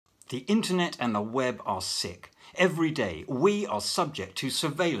The internet and the web are sick. Every day, we are subject to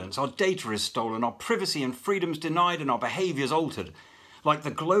surveillance, our data is stolen, our privacy and freedoms denied, and our behaviours altered. Like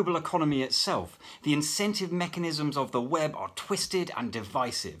the global economy itself, the incentive mechanisms of the web are twisted and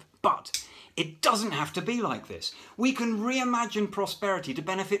divisive. But it doesn't have to be like this. We can reimagine prosperity to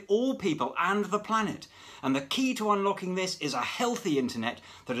benefit all people and the planet. And the key to unlocking this is a healthy internet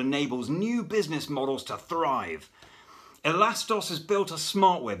that enables new business models to thrive. Elastos has built a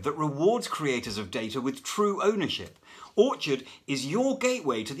smart web that rewards creators of data with true ownership. Orchard is your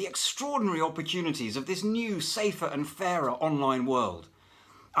gateway to the extraordinary opportunities of this new, safer and fairer online world.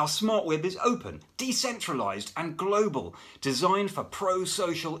 Our smart web is open, decentralised and global, designed for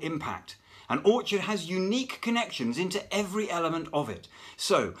pro-social impact. And Orchard has unique connections into every element of it.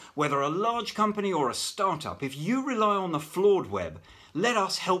 So, whether a large company or a startup, if you rely on the flawed web, let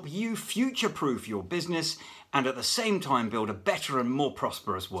us help you future-proof your business and at the same time build a better and more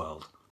prosperous world.